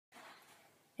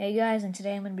Hey guys, and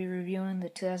today I'm going to be reviewing the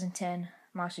 2010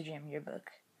 Monster Jam yearbook.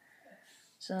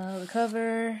 So the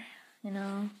cover,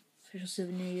 official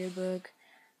souvenir yearbook.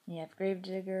 You have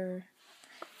Gravedigger,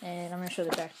 and I'm going to show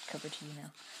the back cover to you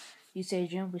now. You say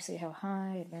jump, we say how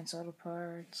high, advanced auto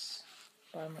parts,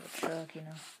 bottom of the truck,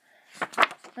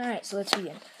 Alright, so let's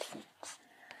begin.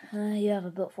 You have a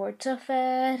Built For It Tough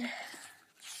ad.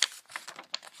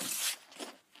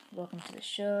 Welcome to the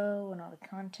show, and all the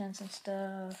contents and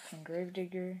stuff, and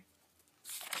Gravedigger.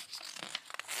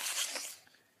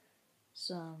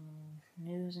 Some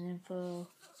news and info.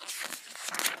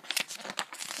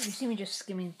 If you see me just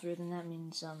skimming through, then that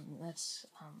means that's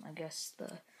I guess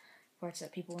the parts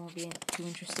that people won't be too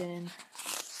interested in.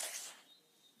 Let's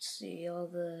see all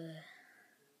the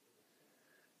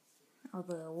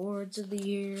awards of the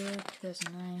year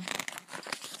 2009.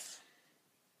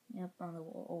 Yep, on the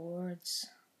awards.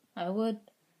 I would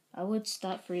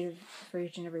stop for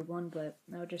each and every one, but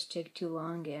that would just take too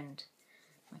long, and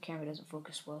my camera doesn't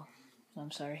focus well. So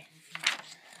I'm sorry.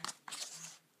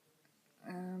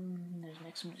 There's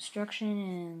Maximum Destruction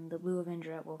and the Blue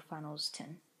Avenger at World Finals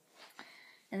 10.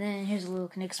 And then here's a little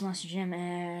Knicks Monster Jam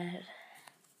ad.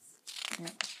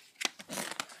 Yep.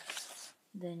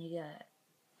 Then you got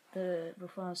the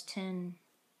World Finals 10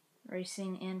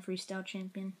 Racing and Freestyle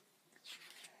Champion.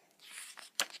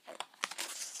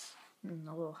 And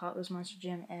a little Hot Wheels Monster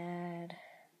Jam ad.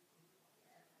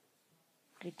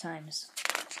 Good times.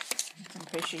 I'm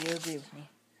pretty sure you'll agree with me.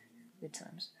 Good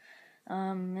times.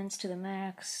 Mints to the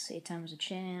max, 8 times a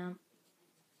champ.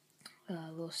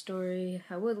 Little story.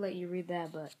 I would let you read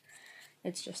that, but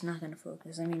it's just not going to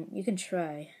focus. I mean, you can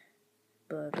try,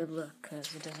 but good luck,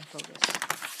 because it doesn't focus.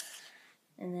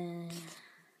 And then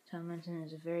Tom mentioned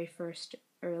his very first,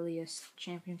 earliest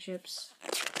championships.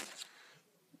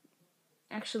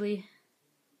 Actually,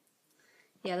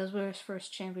 yeah, those were his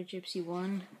first championships he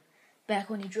won. Back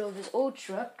when he drove his old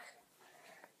truck,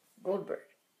 Goldberg,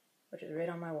 which is right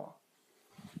on my wall.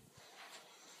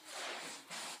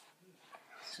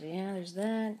 So yeah, there's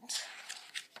that.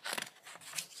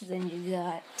 Then you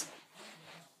got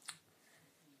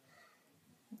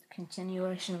the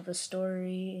continuation of the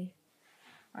story.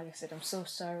 Like I said, I'm so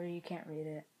sorry you can't read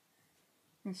it.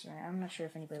 That's right, I'm not sure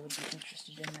if anybody would be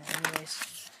interested in that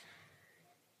anyways.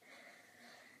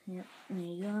 Yep, there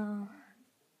you go.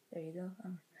 There you go.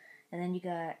 And then you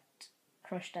got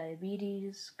Crushed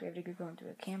Diabetes, Gravedigger going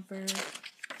through a camper.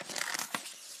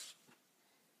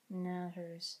 Now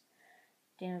here's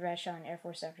Damon Bradshaw and Air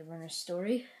Force Afterburner's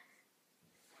story.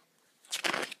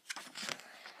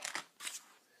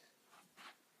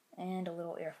 And a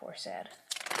little Air Force ad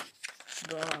to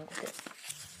go along with it.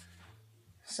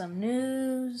 Some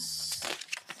news.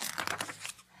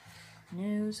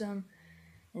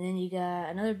 And then you got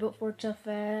another Built For It Tough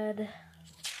ad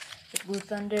with Blue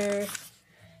Thunder.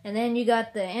 And then you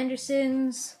got the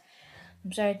Andersons.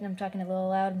 I'm sorry, I'm talking a little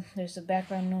loud. There's a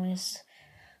background noise.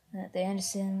 The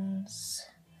Andersons.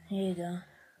 Here you go.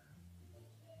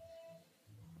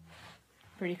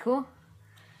 Pretty cool.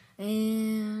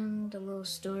 And a little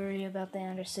story about the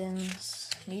Andersons.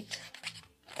 Neat.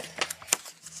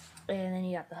 And then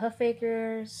you got the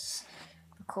Huffakers,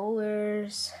 the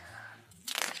Kohlers.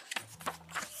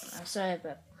 I'm sorry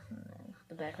about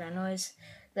the background noise.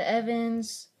 The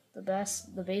Evans, the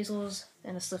Basils,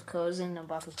 and the Slivkos, and the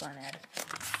Bakugan ad.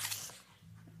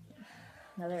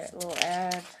 Another little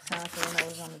ad, kind of like the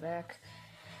nose on the back.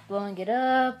 Blowing It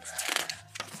Up.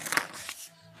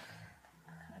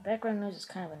 The background noise is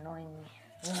kind of annoying me.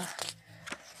 Ugh.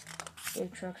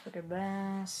 Big trucks, bigger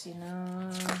bass,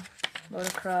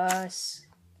 motocross,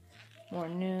 more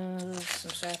news.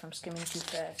 I'm sorry if I'm skimming too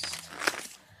fast.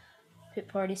 Pit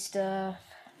party stuff.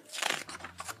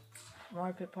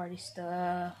 More pit party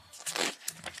stuff.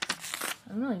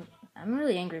 I'm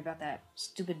really angry about that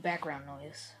stupid background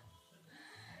noise.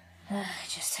 It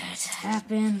just had to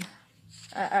happen.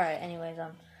 Alright, anyways,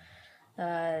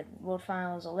 World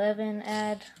Finals 11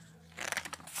 ad.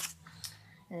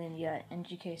 And then you got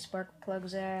NGK Spark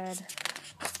Plugs ad.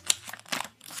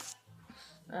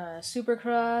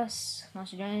 Supercross,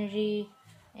 Monster Jam Energy,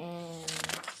 and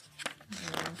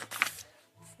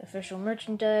official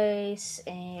merchandise,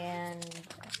 and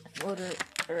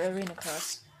Arena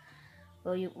Cross.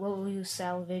 What will you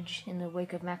salvage in the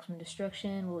wake of Maximum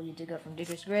Destruction? What will you dig up from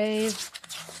Digger's grave?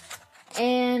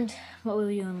 And what will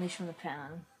you unleash from the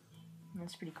pound?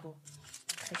 That's pretty cool.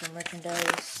 Official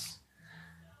merchandise,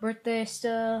 birthday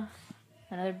stuff,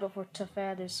 another Built For It Tough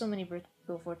ad. There's so many Built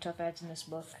For It Tough ads in this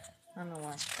book. I don't know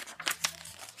why.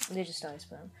 They just always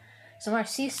put them. Some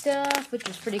RC stuff, which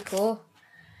is pretty cool.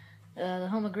 The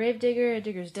home of Gravedigger,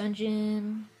 Digger's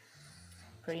Dungeon.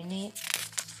 Pretty neat.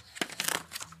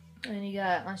 And then you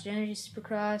got Monster Energy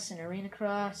Supercross and Arena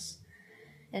Cross.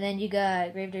 And then you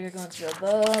got Gravedigger going through a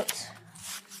boat.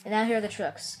 And now here are the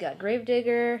trucks. You got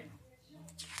Gravedigger.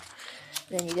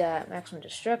 Then you got Maximum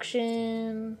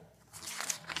Destruction.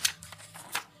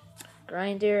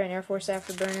 Grinder and Air Force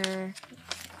Afterburner.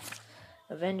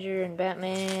 Avenger and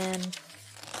Batman.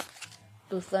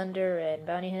 Blue Thunder and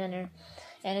Bounty Hunter.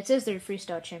 And it says they're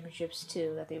Freestyle Championships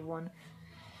too that they've won.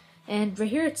 And right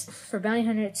here, it's for Bounty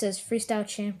Hunter, it says Freestyle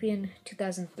Champion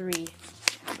 2003.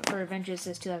 For Avenger, it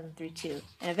says 2003 too.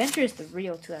 And Avenger is the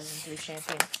real 2003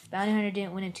 champion. Bounty Hunter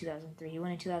didn't win in 2003. He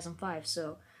won in 2005.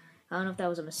 So I don't know if that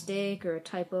was a mistake or a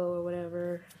typo or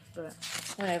whatever. But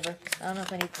whatever. I don't know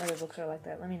if any other books are like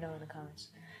that. Let me know in the comments.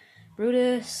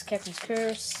 Brutus, Captain's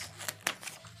Curse,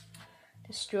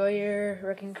 Destroyer,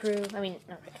 Wrecking Crew. I mean,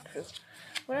 not Wrecking Crew.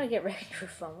 Where did I get Wrecking Crew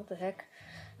from? What the heck?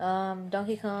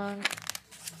 Donkey Kong.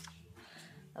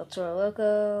 El Toro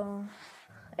Loco,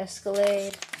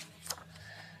 Escalade,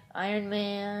 Iron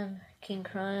Man, King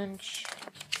Crunch,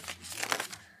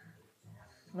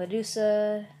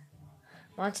 Medusa,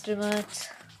 Monster Mutt,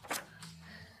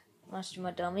 Monster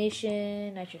Mutt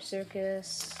Dalmatian, Nitro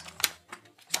Circus,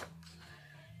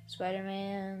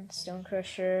 Spider-Man, Stone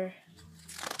Crusher,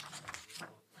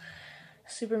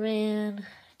 Superman,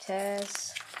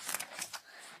 Taz.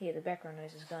 Yeah, the background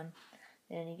noise is gone.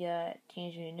 And you got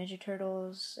Teenage Mutant Ninja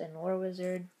Turtles and War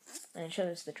Wizard. And it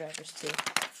shows the drivers too.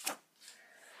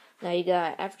 Now you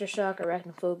got Aftershock,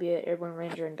 Arachnophobia, Airborne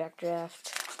Ranger, and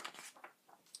Backdraft.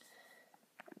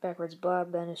 Backwards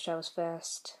Bob, Ben His Child Was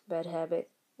Fast, Bad Habit,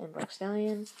 and Black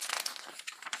Stallion.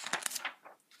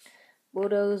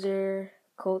 Bulldozer,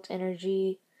 Colt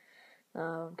Energy,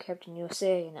 Captain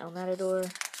USA, and El Matador.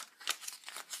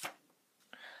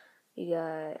 You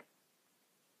got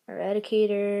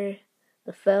Eradicator,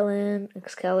 The Felon,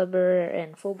 Excalibur,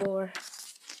 and Full Bore.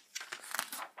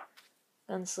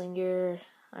 Gunslinger,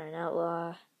 Iron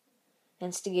Outlaw,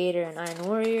 Instigator, and Iron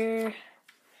Warrior.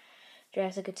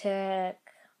 Jurassic Attack,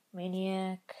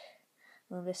 Maniac,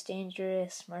 Moonless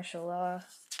Dangerous, Martial Law.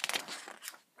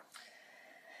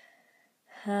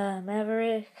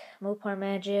 Maverick, Mopar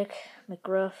Magic,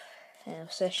 McGruff, and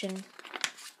Obsession.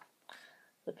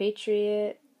 The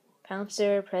Patriot,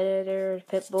 Pouncer, Predator,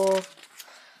 Pitbull,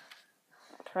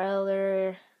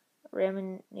 Prowler,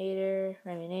 Ramination,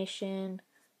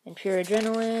 and Pure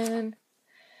Adrenaline,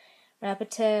 Rap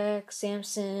Attack,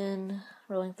 Samson,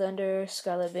 Rolling Thunder,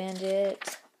 Scarlet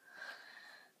Bandit,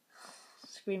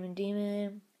 Screaming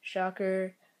Demon,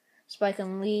 Shocker, Spike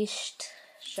Unleashed,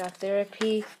 Shock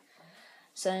Therapy,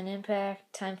 Sudden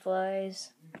Impact, Time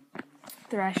Flies,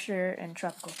 Thrasher, and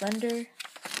Tropical Thunder,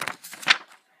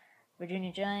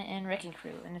 Virginia Giant, and Wrecking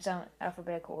Crew, and it's on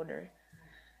alphabetical order.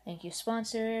 Thank you,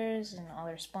 sponsors, and all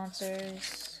their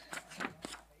sponsors.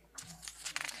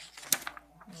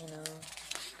 You know,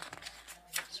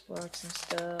 sports and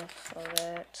stuff, all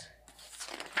that.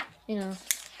 You know,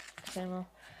 demo.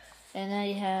 And now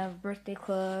you have Birthday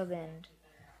Club, and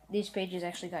these pages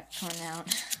actually got torn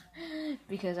out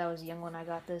because I was young when I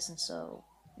got this, and so,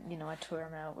 you know, I tore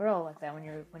them out. We're all like that when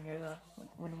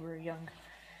we're young.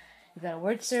 You got a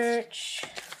word search,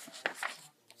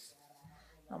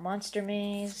 a monster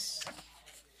maze,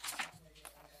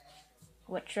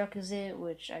 what truck is it,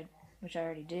 which I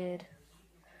already did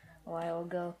a while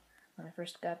ago when I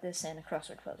first got this, and a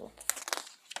crossword puzzle.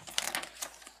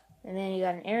 And then you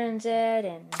got an errands ad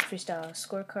and freestyle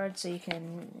scorecard, so you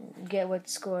can get what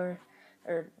score,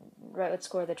 or write what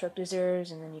score the truck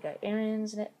deserves, and then you got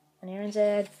errands, an errands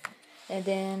ad, and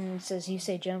then it says you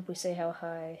say jump, we say how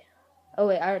high. Oh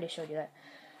wait, I already showed you that.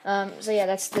 So yeah,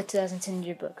 that's the 2010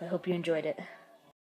 yearbook. I hope you enjoyed it.